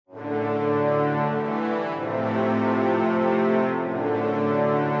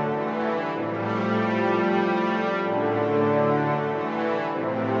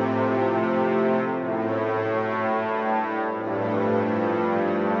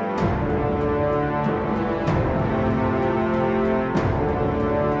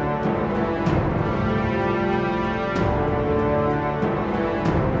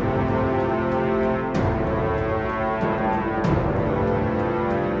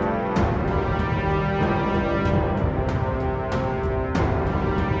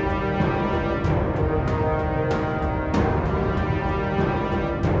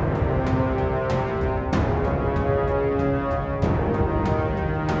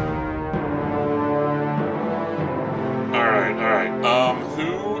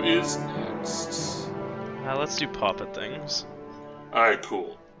let's do Poppet things. Alright,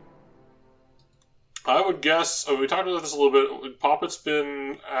 cool. I would guess, we talked about this a little bit, Poppet's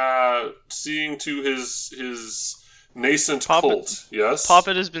been seeing to his nascent cult, yes?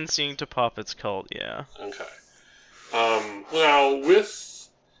 Poppet has been seeing to Poppet's cult, yeah. Okay. Now, with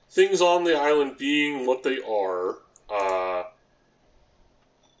things on the island being what they are,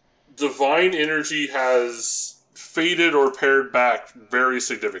 divine energy has faded or pared back very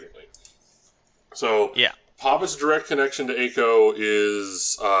significantly. So, yeah. Poppet's direct connection to Eiko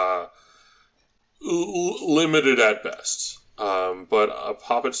is limited at best. But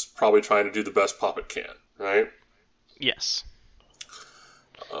Poppet's probably trying to do the best Poppet can, right? Yes.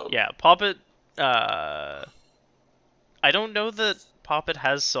 Yeah, Poppet... I don't know that Poppet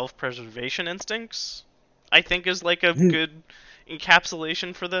has self-preservation instincts, I think is like a good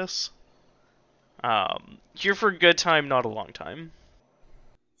encapsulation for this. Here for a good time, not a long time.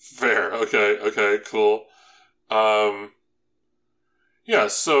 Fair. Okay, cool. Yeah,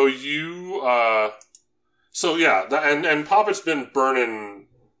 so you, and Poppet's been burning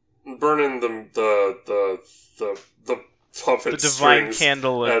the puppet the divine strings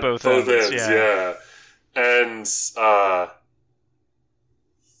candle at both ends, yeah.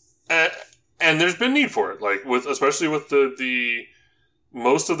 And there's been need for it, like especially with the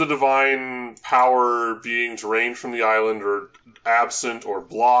most of the divine power being drained from the island or absent or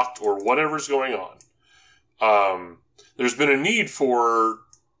blocked or whatever's going on. There's been a need for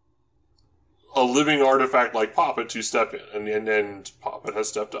a living artifact like Poppet to step in, and Poppet has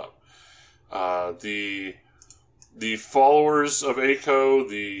stepped up. The followers of Eiko,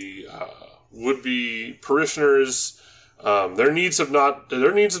 the would-be parishioners, their needs have not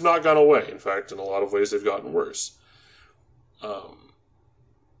gone away. In fact, in a lot of ways, they've gotten worse.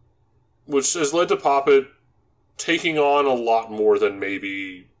 Which has led to Poppet taking on a lot more than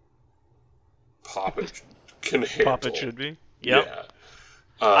maybe Poppet can handle. Poppet should be. Yep. Yeah.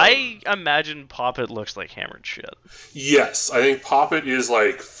 I imagine Poppet looks like hammered shit. Yes, I think Poppet is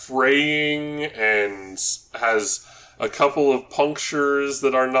like fraying and has a couple of punctures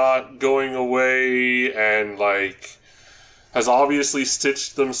that are not going away, and like has obviously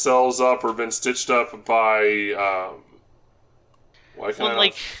stitched themselves up or been stitched up by.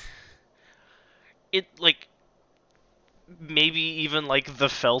 Maybe even like the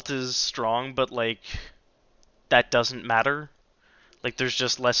felt is strong, but like that doesn't matter. Like, there's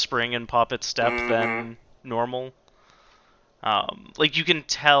just less spring in Poppet's step than normal. Like, you can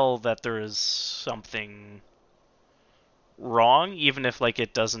tell that there is something wrong, even if, like,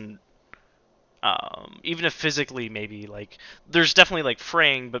 it doesn't... even if physically, maybe, like... There's definitely, like,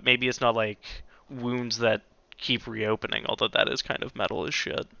 fraying, but maybe it's not, like, wounds that keep reopening, although that is kind of metal as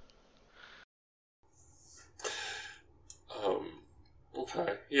shit.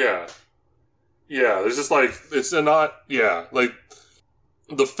 Okay. Yeah. Yeah, there's just, like... It's not... Yeah, like...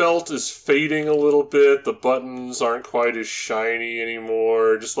 The felt is fading a little bit. The buttons aren't quite as shiny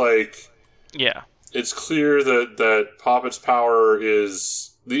anymore. Just like... Yeah. It's clear that Poppet's power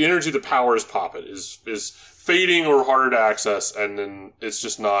is... The energy that powers Poppet is fading or harder to access, and then it's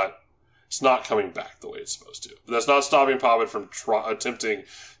just not... It's not coming back the way it's supposed to. But that's not stopping Poppet from attempting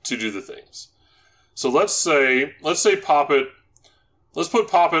to do the things. So let's say Poppet... Let's put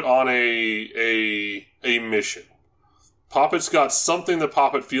Poppet on a mission. Poppet's got something that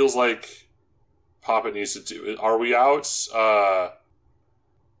Poppet feels like Poppet needs to do. Are we out? Are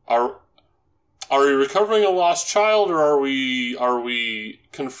we recovering a lost child, or are we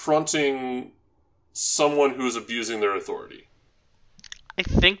confronting someone who is abusing their authority? I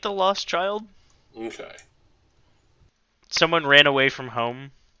think the lost child. Okay. Someone ran away from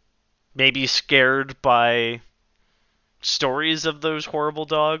home, maybe scared by stories of those horrible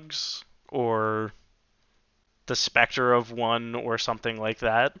dogs, or the specter of one, or something like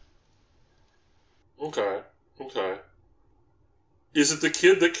that. Okay. Is it the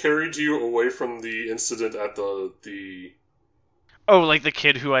kid that carried you away from the incident at the... Oh, like the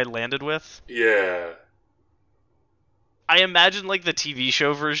kid who I landed with? Yeah. I imagine, like, the TV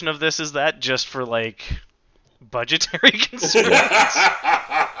show version of this is that, just for, like, budgetary concerns.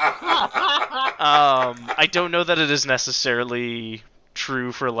 I don't know that it is necessarily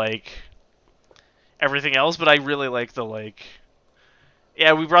true for, like, everything else, but I really like the, like...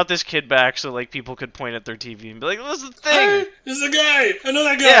 Yeah, we brought this kid back so, like, people could point at their TV and be like, "This is the thing! Hey, there's a guy!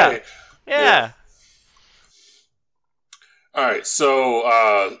 Another guy!" Yeah. Alright,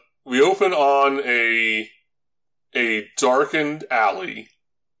 so, we open on a darkened alley.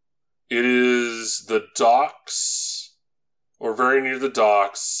 It is the docks, or very near the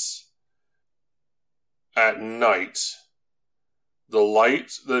docks, at night. the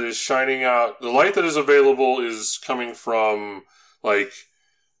light that is shining out, the light that is available is coming from, like,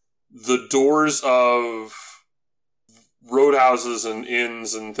 the doors of roadhouses and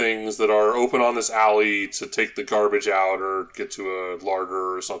inns and things that are open on this alley to take the garbage out or get to a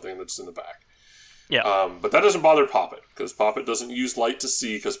larder or something that's in the back. Yeah. But that doesn't bother Poppet, because Poppet doesn't use light to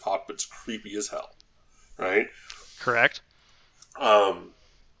see, because Poppet's creepy as hell. Right? Correct. And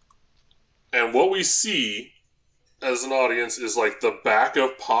what we see as an audience is like the back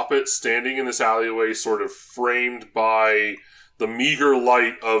of Poppet standing in this alleyway, sort of framed by the meager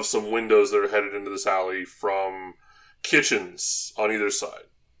light of some windows that are headed into this alley from kitchens on either side.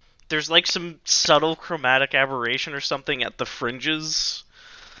 There's like some subtle chromatic aberration or something at the fringes,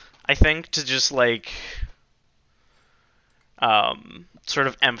 I think, to just like sort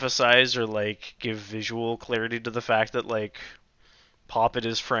of emphasize or like give visual clarity to the fact that like Poppet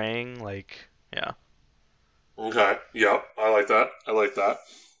is fraying. Like, yeah. Okay. Yep. I like that.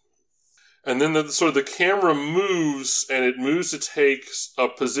 And then the camera moves, and it moves to take a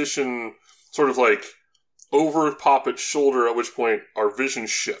position sort of like over Poppet's shoulder, at which point our vision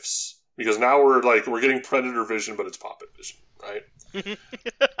shifts. Because now we're getting Predator vision, but it's Poppet vision, right?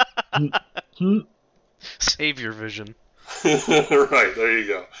 Savior vision. Right, there you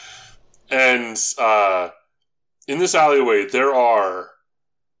go. And in this alleyway, there are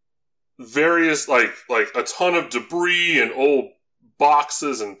various, like a ton of debris and old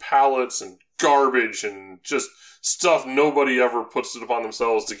boxes and pallets and garbage and just stuff nobody ever puts it upon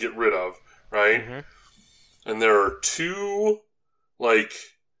themselves to get rid of, right? Mm-hmm. And there are two, like,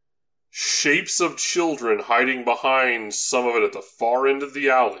 shapes of children hiding behind some of it at the far end of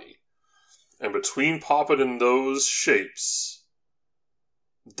the alley. And between Poppet and those shapes,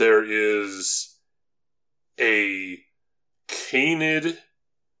 there is a canid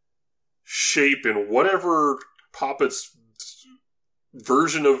shape in whatever Poppet's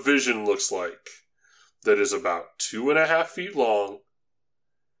version of vision looks like, that is about 2.5 feet long,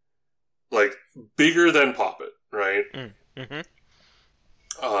 like bigger than Poppet, right? Mm-hmm.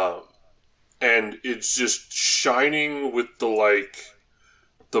 And it's just shining with a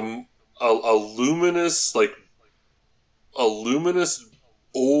luminous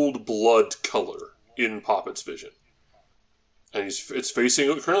old blood color in Poppet's vision. And it's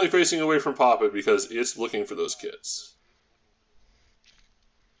currently facing away from Poppet because it's looking for those kids.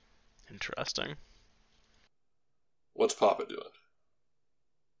 Interesting. What's Poppet doing?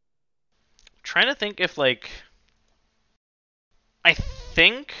 Trying to think if, like, I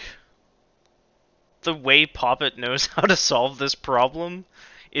think the way Poppet knows how to solve this problem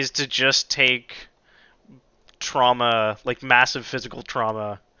is to just take trauma, like massive physical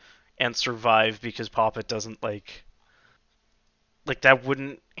trauma, and survive, because Poppet doesn't like that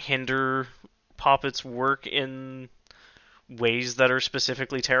wouldn't hinder Poppet's work in ways that are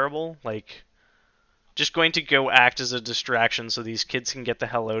specifically terrible. Like, just going to go act as a distraction so these kids can get the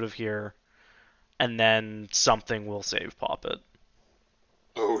hell out of here, and then something will save Poppet.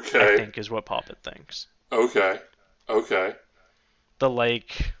 Okay. I think is what Poppet thinks. Okay.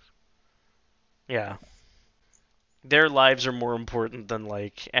 Yeah. Their lives are more important than,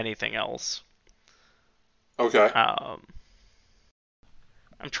 like, anything else. Okay.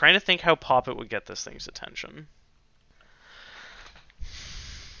 I'm trying to think how Poppet would get this thing's attention.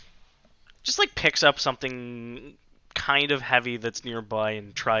 Just, like, picks up something kind of heavy that's nearby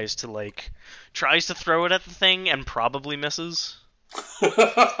and tries to throw it at the thing and probably misses.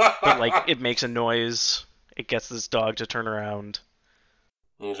 But, like, it makes a noise. It gets this dog to turn around.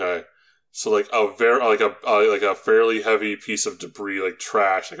 Okay. So, like, a fairly heavy piece of debris, like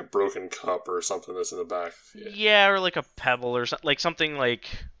trash, like a broken cup or something that's in the back. Yeah, or like a pebble or something like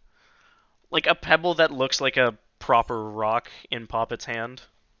a pebble that looks like a proper rock in Poppet's hand.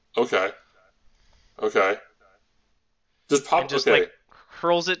 Okay. Does And just like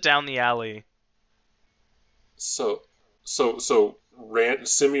hurls it down the alley. So,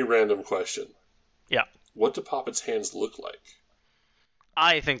 semi-random question. Yeah. What do Poppet's hands look like?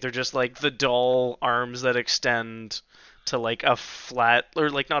 I think they're just like the dull arms that extend to like a flat, or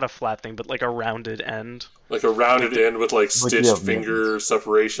like not a flat thing, but like a rounded end. Like a rounded end with like stitched finger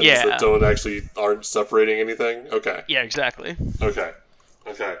separations that aren't separating anything? Okay. Yeah, exactly. Okay.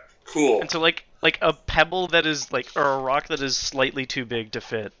 Cool. And so like a pebble that is like, or a rock that is slightly too big to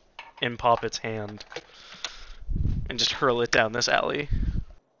fit in Poppet's hand. And just hurl it down this alley.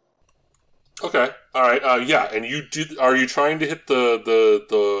 Okay. All right. Yeah. And are you trying to hit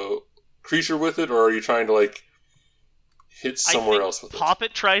the creature with it, or are you trying to like hits I somewhere think else with it.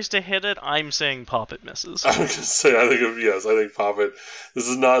 Poppet tries to hit it. I'm saying Poppet misses. I'm gonna say I think Poppet. This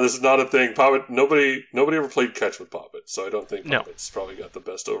is not a thing. Poppet. Nobody ever played catch with Poppet, so I don't think No. Poppet's probably got the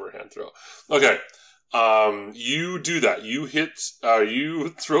best overhand throw. Okay, you do that. You hit. You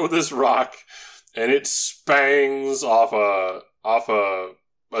throw this rock, and it spangs off a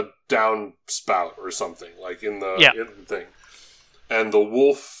down spout or something like in the thing, and the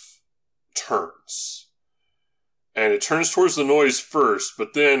wolf turns. And it turns towards the noise first,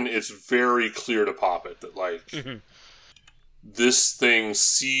 but then it's very clear to Poppet that, like, this thing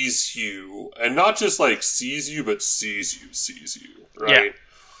sees you. And not just, like, sees you, but sees you, right?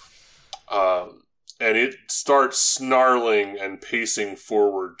 Yeah. And it starts snarling and pacing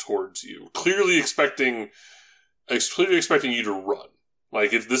forward towards you, clearly expecting you to run.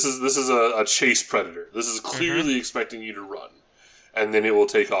 Like, this is a chase predator. This is clearly expecting you to run. And then it will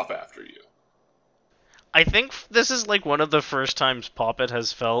take off after you. I think this is like one of the first times Poppet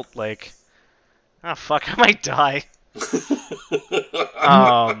has felt like, fuck, I might die.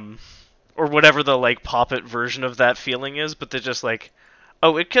 Or whatever the like Poppet version of that feeling is, but they're just like,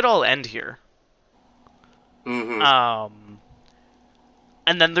 oh, it could all end here. And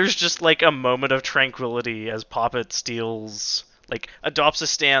then there's just like a moment of tranquility as Poppet adopts a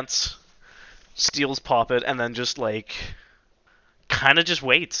stance, steals Poppet, and then just like, kind of just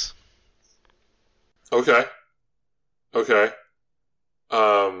waits. Okay. Alright.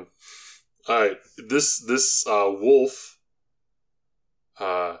 This wolf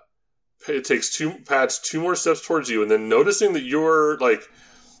it takes pads two more steps towards you, and then noticing that you're like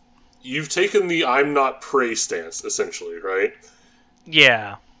you've taken the I'm not prey stance, essentially, right?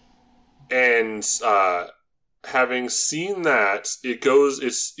 Yeah. And having seen that, there's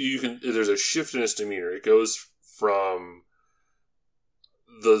a shift in its demeanor. It goes from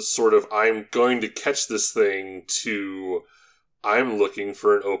the sort of I'm going to catch this thing to I'm looking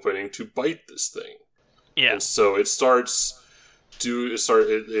for an opening to bite this thing. Yeah. And so it sort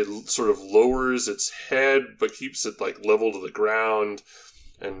of lowers its head but keeps it like level to the ground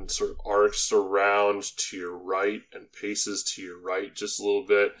and sort of arcs around to your right and paces to your right just a little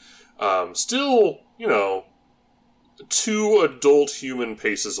bit. Still, 2 adult human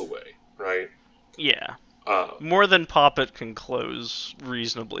paces away, right? Yeah. More than Poppet can close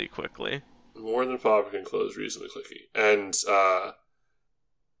reasonably quickly. And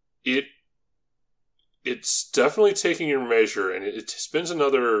it's definitely taking your measure, and it spends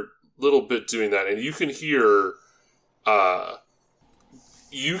another little bit doing that, and you can hear,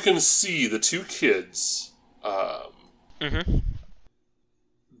 you can see the 2 kids,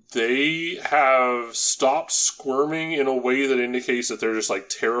 they have stopped squirming in a way that indicates that they're just like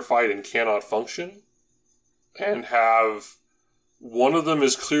terrified and cannot function. And one of them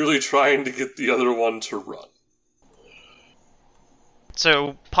is clearly trying to get the other one to run.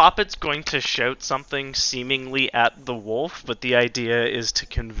 So Poppet's going to shout something seemingly at the wolf, but the idea is to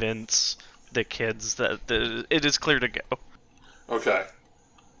convince the kids that it is clear to go. Okay.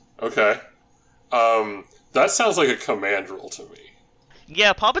 That sounds like a command roll to me.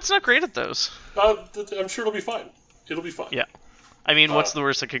 Yeah, Poppet's not great at those. I'm sure it'll be fine. Yeah. I mean, what's the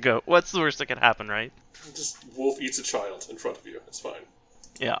worst that could go? What's the worst that could happen, right? Just wolf eats a child in front of you. It's fine.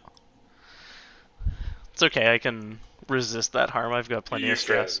 Yeah. It's okay, I can resist that harm. I've got plenty of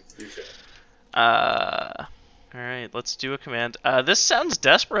stress. You can. Alright, let's do a command. This sounds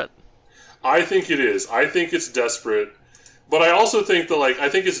desperate. I think it is. I think it's desperate. But I also think that, I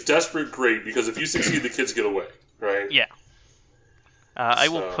think it's desperate great, because if you succeed, the kids get away, right? Yeah. I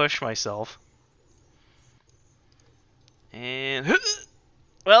will push myself. And...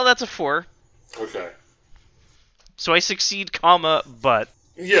 Well, that's a 4. Okay. So I succeed, but...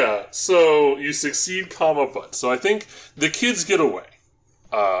 Yeah, so you succeed, but. So I think the kids get away.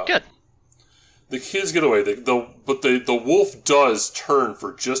 Good. The kids get away. But the wolf does turn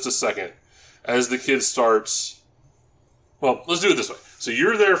for just a second as the kid starts... Well, let's do it this way. So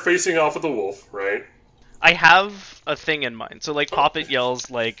you're there facing off with the wolf, right? I have a thing in mind. So, Poppet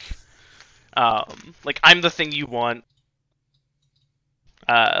yells, I'm the thing you want.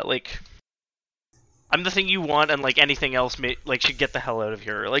 I'm the thing you want, and, anything else, should get the hell out of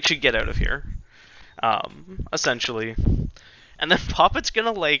here. Or, should get out of here. Essentially. And then Poppet's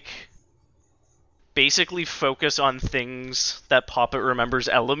gonna, basically focus on things that Poppet remembers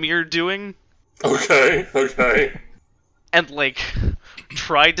Elamir doing. Okay. And,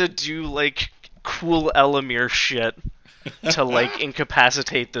 try to do, cool Elamir shit to,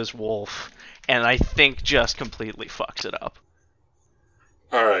 incapacitate this wolf. And I think just completely fucks it up.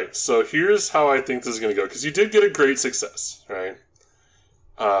 Alright, so here's how I think this is going to go. Because you did get a great success, right?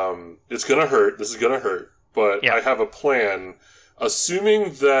 It's going to hurt. This is going to hurt. but Yeah. I have a plan.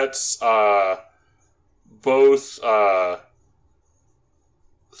 Assuming that both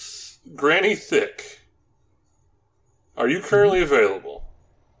Granny Thick, are you currently available?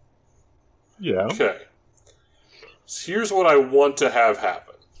 Yeah. Okay. So here's what I want to have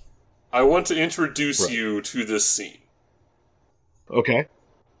happen. I want to introduce Right. you to this scene. Okay.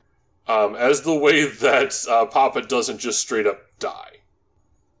 As the way that Poppet doesn't just straight up die.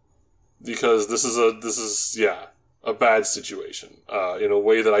 Because this is a bad situation. In a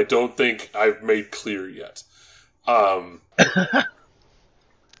way that I don't think I've made clear yet.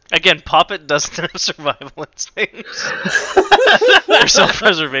 Again, Poppet doesn't have survival instincts or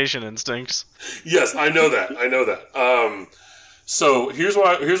self-preservation instincts. Yes, I know that. So here's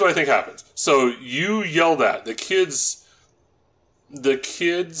what I think happens. So you yell that the kids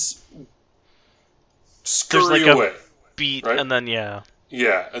There's scurry like away, a beat, right? and then yeah.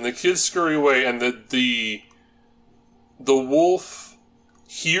 Yeah, and the kids scurry away, and the wolf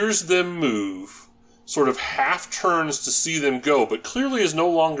hears them move, sort of half turns to see them go, but clearly is no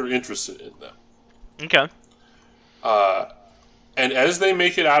longer interested in them. Okay. And as they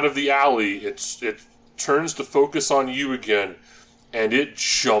make it out of the alley, it turns to focus on you again, and it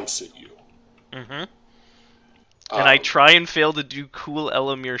jumps at you. Mm-hmm. And I try and fail to do cool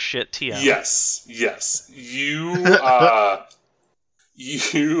Elamir shit TM. Yes. You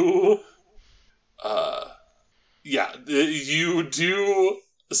do.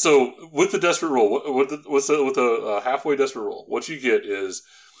 So with the desperate roll, with the halfway desperate roll, what you get is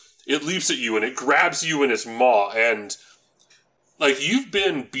it leaps at you and it grabs you in its maw, and like you've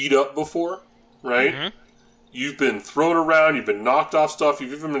been beat up before, right? Mm-hmm. You've been thrown around, you've been knocked off stuff,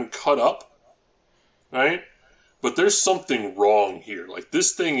 you've even been cut up, right? But there's something wrong here. Like,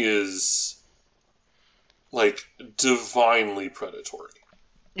 this thing is, like, divinely predatory.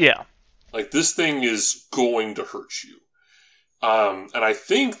 Yeah. Like, this thing is going to hurt you. And I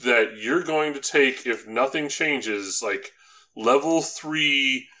think that you're going to take, if nothing changes, like, level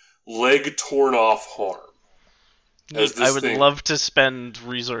 3 leg torn off harm. I would love to spend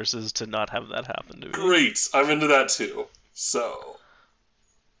resources to not have that happen to me. Great. I'm into that, too. So.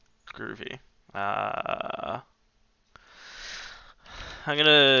 Groovy. I'm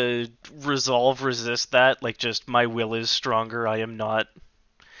gonna resist that. Like, just my will is stronger. I am not.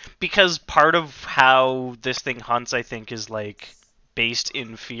 Because part of how this thing hunts, I think, is, like, based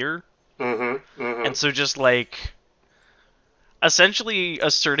in fear. Mm-hmm. And so just, like, essentially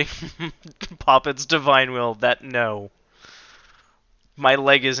asserting Poppet's divine will that no, my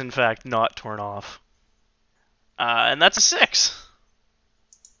leg is in fact not torn off. And that's a 6.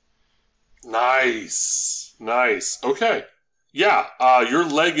 Nice. Okay. Yeah, your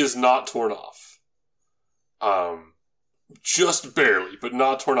leg is not torn off. Just barely, but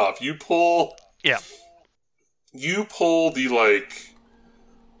not torn off. You pull... Yeah. You pull the,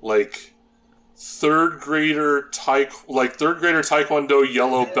 third grader Taekwondo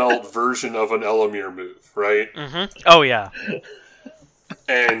yellow belt version of an Elamir move, right? Mm-hmm. Oh, yeah.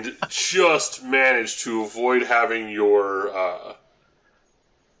 And just manage to avoid having your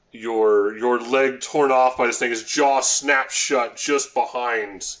leg torn off by this thing. His jaw snaps shut just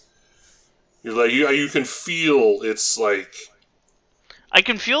behind. You're like you can feel it's like. I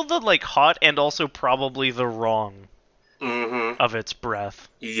can feel the like hot and also probably the wrong of its breath.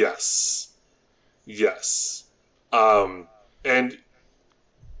 Yes. And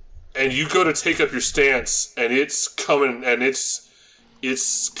you go to take up your stance, and it's coming at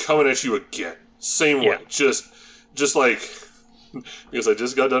you again. Same way, just like. Because I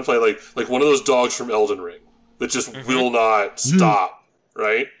just got done playing like one of those dogs from Elden Ring that just will not stop,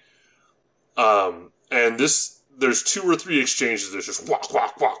 right? And there's 2 or 3 exchanges. There's just whack,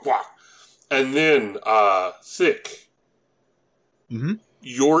 whack, whack, whack, and then Thick. Mm-hmm.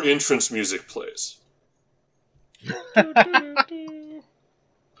 Your entrance music plays.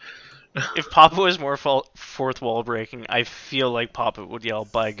 If Papa was more fourth wall breaking, I feel like Papa would yell,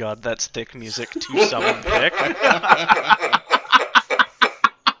 "By God, that's Thick music to summon Thick."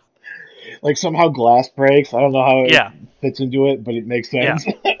 Like somehow glass breaks. I don't know how it Yeah. fits into it, but it makes sense.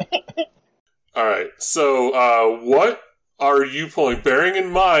 All right. So, what are you pulling? Bearing in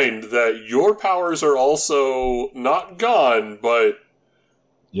mind that your powers are also not gone, but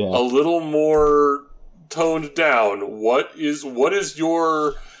a little more toned down. What is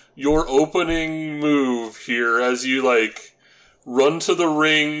your opening move here as you like run to the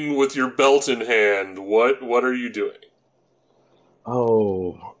ring with your belt in hand? What are you doing?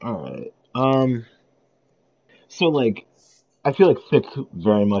 Oh, alright. So like, I feel like Thick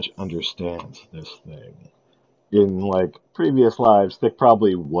very much understands this thing. In like previous lives, Thick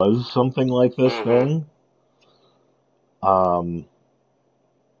probably was something like this thing. Um,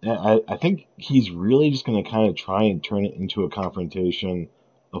 and I think he's really just going to kind of try and turn it into a confrontation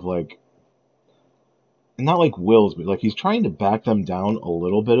of like, not like wills, but like he's trying to back them down a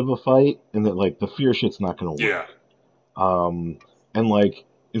little bit of a fight, and that like the fear shit's not going to Yeah. work. Um, and like,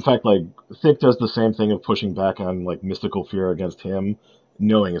 in fact, like Thick does the same thing of pushing back on like mystical fear against him,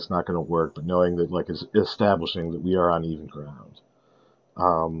 knowing it's not going to work, but knowing that like it's establishing that we are on even ground.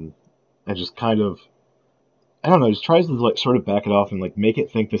 And just kind of, I don't know, just tries to like sort of back it off and like make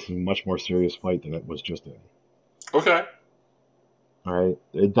it think this is a much more serious fight than it was just in. Okay. All right,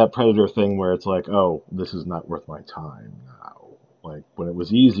 that Predator thing where it's like, oh, this is not worth my time now. Like when it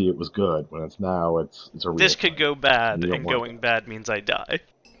was easy, it was good. When it's now, it's a real This could fight. go bad, You don't and want going bad means I die.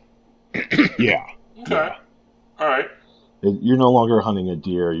 Yeah. Okay. Yeah. All right. You're no longer hunting a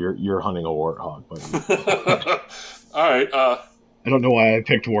deer. You're hunting a warthog. But All right. I don't know why I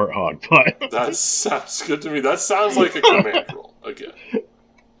picked warthog, but That sounds good to me. That sounds like a command roll again.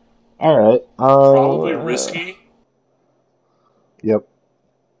 all right. Probably risky. Yep.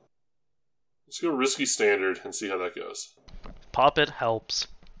 Let's go risky standard and see how that goes. Poppet helps.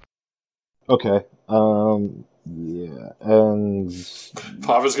 Okay. Yeah. And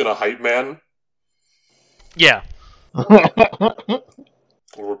Papa's gonna hype man. Yeah. We're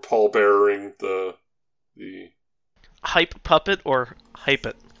pallbearering the Hype puppet or hype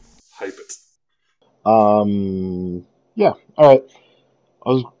it? hype it. Yeah. All right. I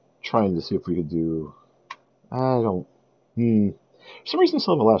was trying to see if we could do. I don't. For some reason, I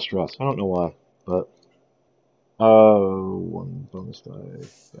still have a lot of stress. I don't know why, but one bonus die.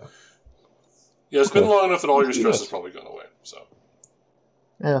 Yeah. Yeah, it's been long enough that all your Let's do stress this. has probably gone away. So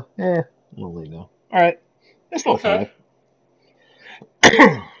Yeah. A little late now. All right. It's still okay.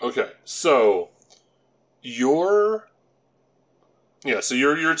 Okay. So you're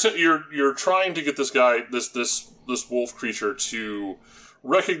you're trying to get this guy this wolf creature to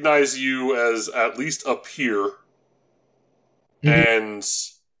recognize you as at least a peer and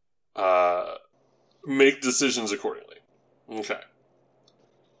make decisions accordingly. Okay.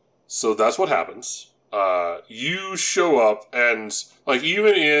 So that's what happens. You show up, and like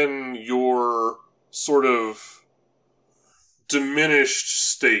even in your sort of diminished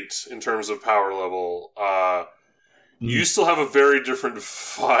state in terms of power level, you still have a very different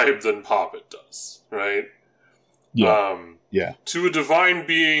vibe than Poppet does, right? Yeah. Yeah. To a divine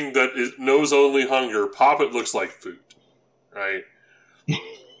being that knows only hunger, Poppet looks like food, right?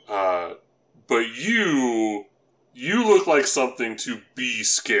 But you look like something to be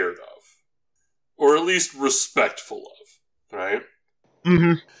scared of, or at least respectful of, right?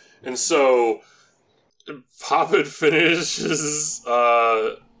 Mm-hmm. And so Poppet finishes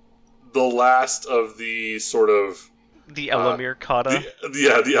the last of the sort of The Elamir kata.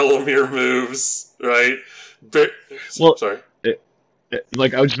 the Elamir moves, right? Well, sorry.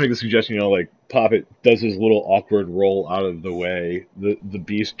 Like, I would just make the suggestion, like, Poppet does his little awkward roll out of the way. The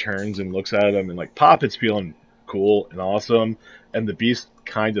beast turns and looks at him, and, like, Poppet's feeling cool and awesome, and the beast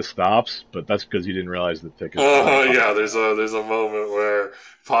kind of stops, but that's because he didn't realize that Thick is... Yeah, there's a moment where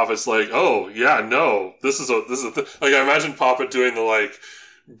Poppet's like, oh, yeah, no, this is a like, I imagine Poppet doing the, like,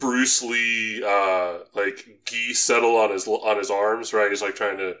 Bruce Lee, like, gi settle on his arms, right? He's, like,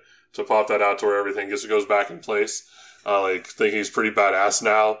 trying to pop that out to where everything goes back in place. Like, thinking he's pretty badass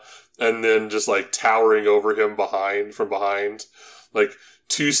now, and then just, like, towering over him from behind. Like,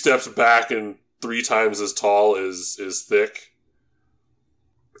 2 steps back and 3 times as tall is Thick.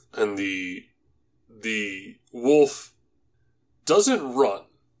 And the wolf doesn't run,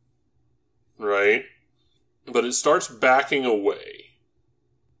 right? But it starts backing away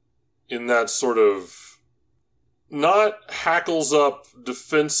in that sort of not hackles up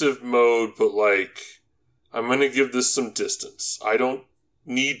defensive mode, but like, I'm going to give this some distance. I don't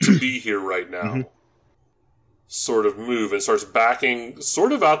need to be here right now. Mm-hmm. Sort of move, and starts backing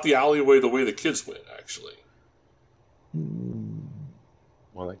sort of out the alleyway the way the kids went, actually.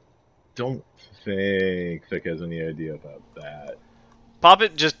 Well, I don't think Thick has any idea about that.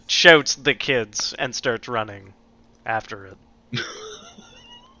 Poppet just shouts the kids and starts running after it.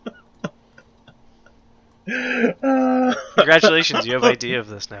 Congratulations, you have idea of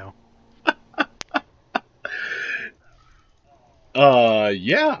this now.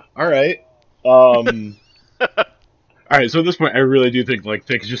 Yeah, alright. Alright, so at this point, I really do think, like,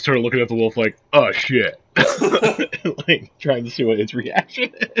 Thick is just sort of looking at the wolf like, oh, shit. Like, trying to see what its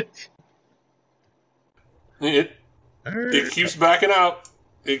reaction is. It keeps backing out.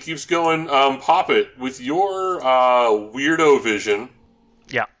 It keeps going. Poppet, with your weirdo vision,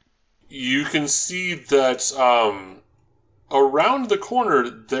 Yeah. you can see that around the corner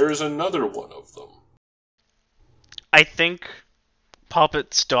there's another one of them. I think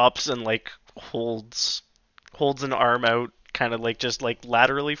Poppet stops and like holds an arm out, kind of like just like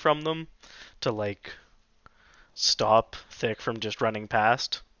laterally from them to like stop Thick from just running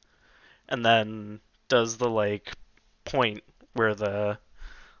past, and then does the like point where the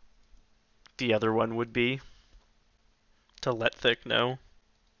other one would be to let Thick know.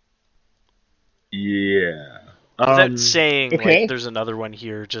 Yeah. Without saying like Okay. there's another one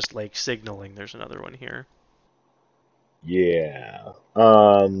here, just like signaling there's another one here. Yeah.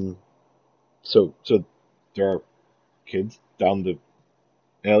 So there are kids down the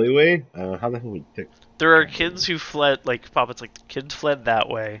alleyway. How the hell would Dick There are come kids over? who fled, like Poppet's like the kids fled that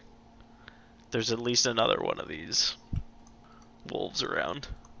way. There's at least another one of these wolves around.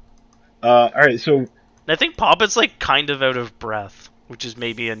 All right. So, And I think Poppet's like kind of out of breath, which is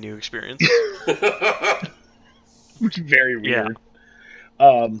maybe a new experience. which is very Yeah.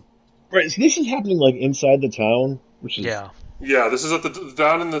 weird. Right. So this is happening like inside the town, which is Yeah. Yeah, this is at the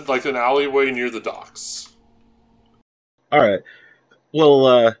down in the like an alleyway near the docks. all right.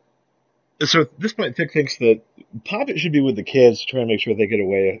 Well, so at this point, Thick thinks that Poppet should be with the kids to try and make sure they get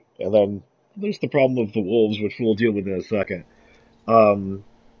away, and then there's the problem of the wolves, which we'll deal with in a second. Um,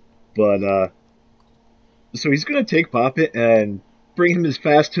 but so he's gonna take Poppet and bring him as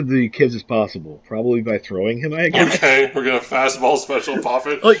fast to the kids as possible, probably by throwing him, I guess. Okay, we're gonna fastball special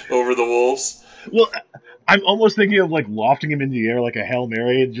Poppet Like, over the wolves. well, I'm almost thinking of like lofting him in the air like a Hail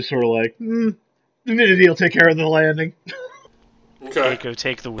Mary, and just sort of like, Divinity will take care of the landing. Okay. Keiko,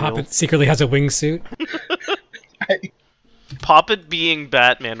 take the wheel. Poppet secretly has a wingsuit. Poppet being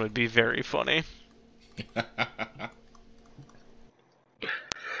Batman would be very funny.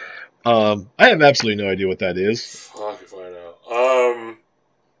 I have absolutely no idea what that is. Fuck if I know.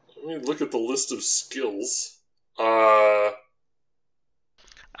 Let me look at the list of skills. I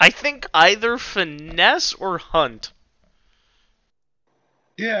think either finesse or hunt.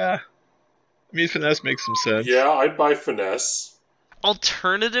 Yeah. I mean, finesse makes some sense. Yeah, I'd buy finesse.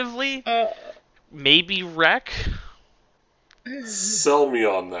 Alternatively, Uh, maybe wreck, Sell me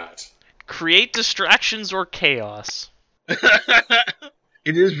on that. create distractions, or chaos.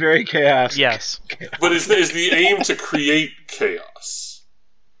 it is very chaotic. Yes, But is the aim to create chaos?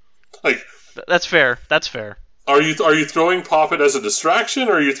 Like, that's fair. That's fair. are you throwing Poppet as a distraction,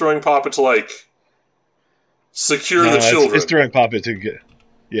 or are you throwing Poppet to like secure No, the children? It's throwing Poppet to get.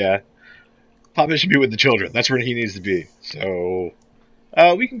 Yeah. Poppet should be with the children. That's where he needs to be. So,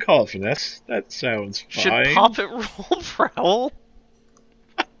 we can call it finesse. That sounds fine. Should Poppet roll prowl?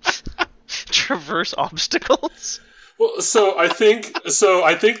 Traverse obstacles? Well, so I think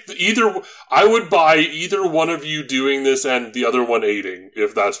I would buy either one of you doing this and the other one aiding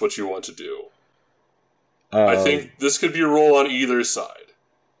if that's what you want to do. I think this could be a roll on either side.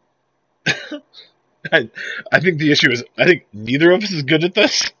 I think the issue is I think neither of us is good at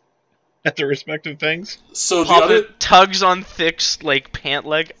this, at their respective things. So Poppet the other tugs on Thick's like pant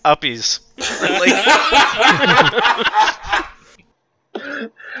leg uppies. Like,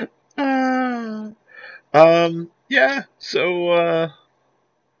 Yeah. So,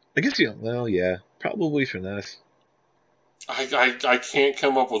 I guess yeah, probably finesse. I can't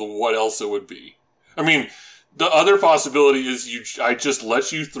come up with what else it would be. I mean, the other possibility is I just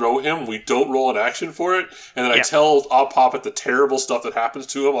let you throw him. We don't roll an action for it, and then I Yeah. tell Poppet the terrible stuff that happens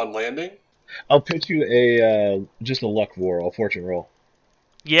to him on landing. I'll pitch you just a luck roll, a fortune roll.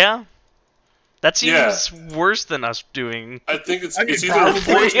 yeah, that seems Yeah. worse than us doing. I think it's I mean, it's either a probably.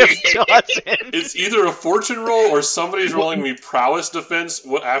 fortune, it's either a fortune roll or somebody's rolling me prowess defense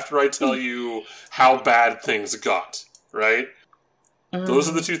after I tell you how bad things got. Right? Those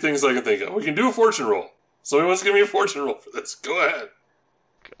are the two things I can think of. We can do a fortune roll. Somebody wants to give me a fortune roll for this. Go ahead.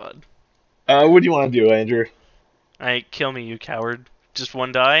 God. What do you want to do, Andrew? Alright, kill me, you coward. Just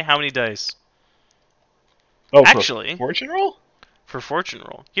one die? How many dice? Oh, Actually- for fortune roll? For fortune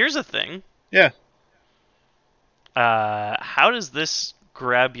roll. Here's a thing. Yeah. How does this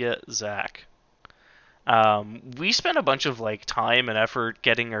grab you, Zach? We spent a bunch of like time and effort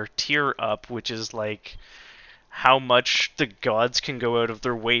getting our tier up, which is like how much the gods can go out of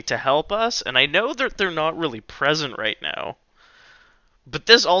their way to help us, and I know that they're not really present right now. But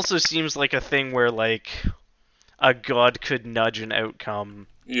this also seems like a thing where like a god could nudge an outcome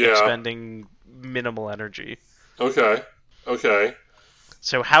Yeah. expending minimal energy. Okay.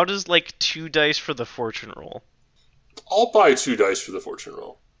 So how does like 2 dice for the fortune roll? I'll buy 2 dice for the fortune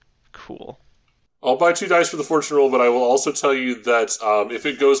roll. Cool. I'll buy 2 dice for the fortune roll, but I will also tell you that if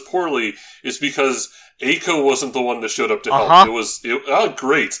it goes poorly, it's because Aiko wasn't the one that showed up to help. Uh-huh.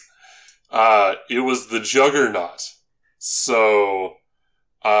 Great. It was the Juggernaut. So,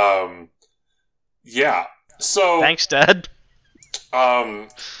 yeah. So, Thanks, Dad. um,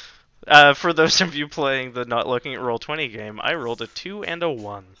 For those of you playing the Not Looking at Roll20 game, I rolled a 2 and a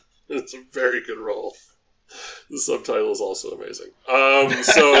 1. it's a very good roll. The subtitle is also amazing.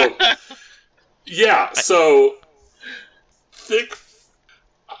 So, yeah, so, Thick,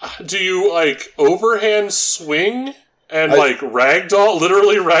 do you, like, overhand swing and, like, ragdoll,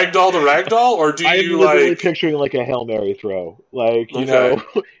 literally ragdoll to ragdoll, or do I'm you, literally like... picturing like a Hail Mary throw. Like, you know,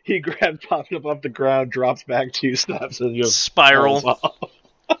 he grabs Poppet up off the ground, drops back 2 steps, and just Spiral. falls off.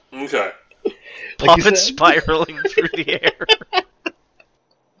 Okay. Like you Poppet said. spiraling through the air.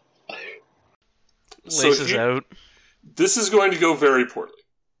 Laces out. This is going to go very poorly,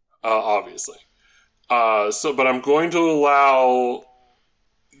 obviously. But I'm going to allow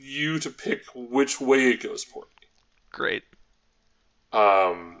you to pick which way it goes poorly. Great.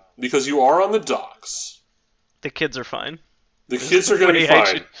 Because you are on the docks. The kids are fine. The kids are going to be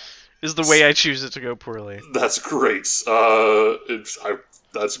fine. Is the way I choose it to go poorly. That's great.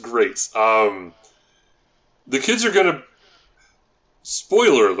 That's great. The kids are going to...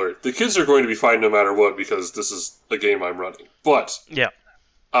 Spoiler alert. The kids are going to be fine no matter what because this is a game I'm running. But... Yeah.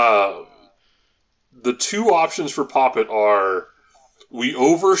 The 2 options for Poppet are we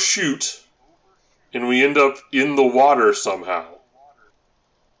overshoot and we end up in the water somehow.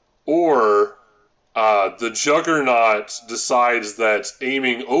 Or the Juggernaut decides that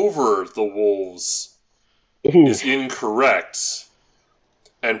aiming over the wolves is incorrect,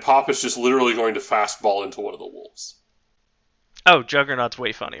 and Poppet's just literally going to fastball into one of the wolves. Oh, Juggernaut's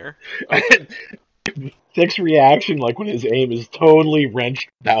way funnier. Thick's reaction, like when his aim is totally wrenched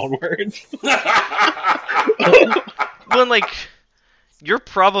downwards. Well, like, you're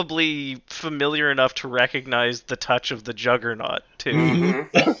probably familiar enough to recognize the touch of the Juggernaut, too.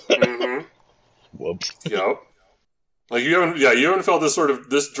 Mm-hmm. Mm-hmm. Whoops. Yep. Like you haven't felt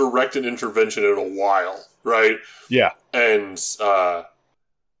this direct an intervention in a while, right? Yeah. And so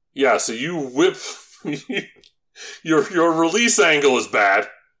you whip your release angle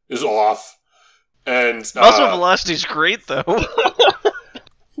is off. And Also, velocity's great, though.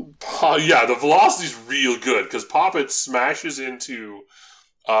 the velocity's real good because Poppet smashes into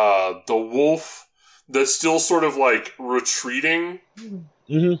the wolf that's still sort of like retreating,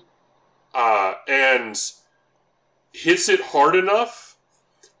 and hits it hard enough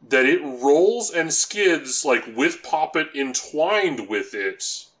that it rolls and skids like with Poppet entwined with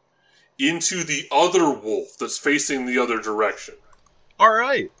it into the other wolf that's facing the other direction. All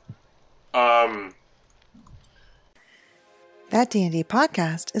right. That D&D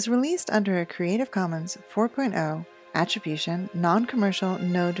podcast is released under a Creative Commons 4.0 Attribution, Non-Commercial,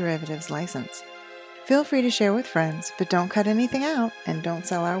 No Derivatives license. Feel free to share with friends, but don't cut anything out and don't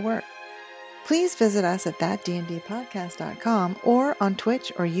sell our work. Please visit us at thatdndpodcast.com or on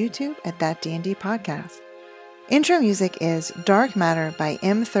Twitch or YouTube at thatdndpodcast. Intro music is Dark Matter by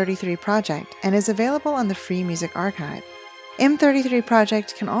M33 Project and is available on the Free Music Archive. M33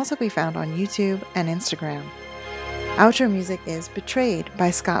 Project can also be found on YouTube and Instagram. Outro music is Betrayed by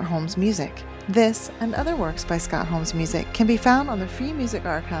Scott Holmes Music. This and other works by Scott Holmes Music can be found on the Free Music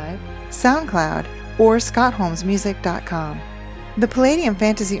Archive, SoundCloud, or scottholmesmusic.com. The Palladium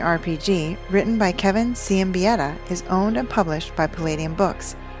Fantasy RPG, written by Kevin Ciambietta, is owned and published by Palladium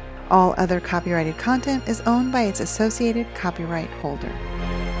Books. All other copyrighted content is owned by its associated copyright holder.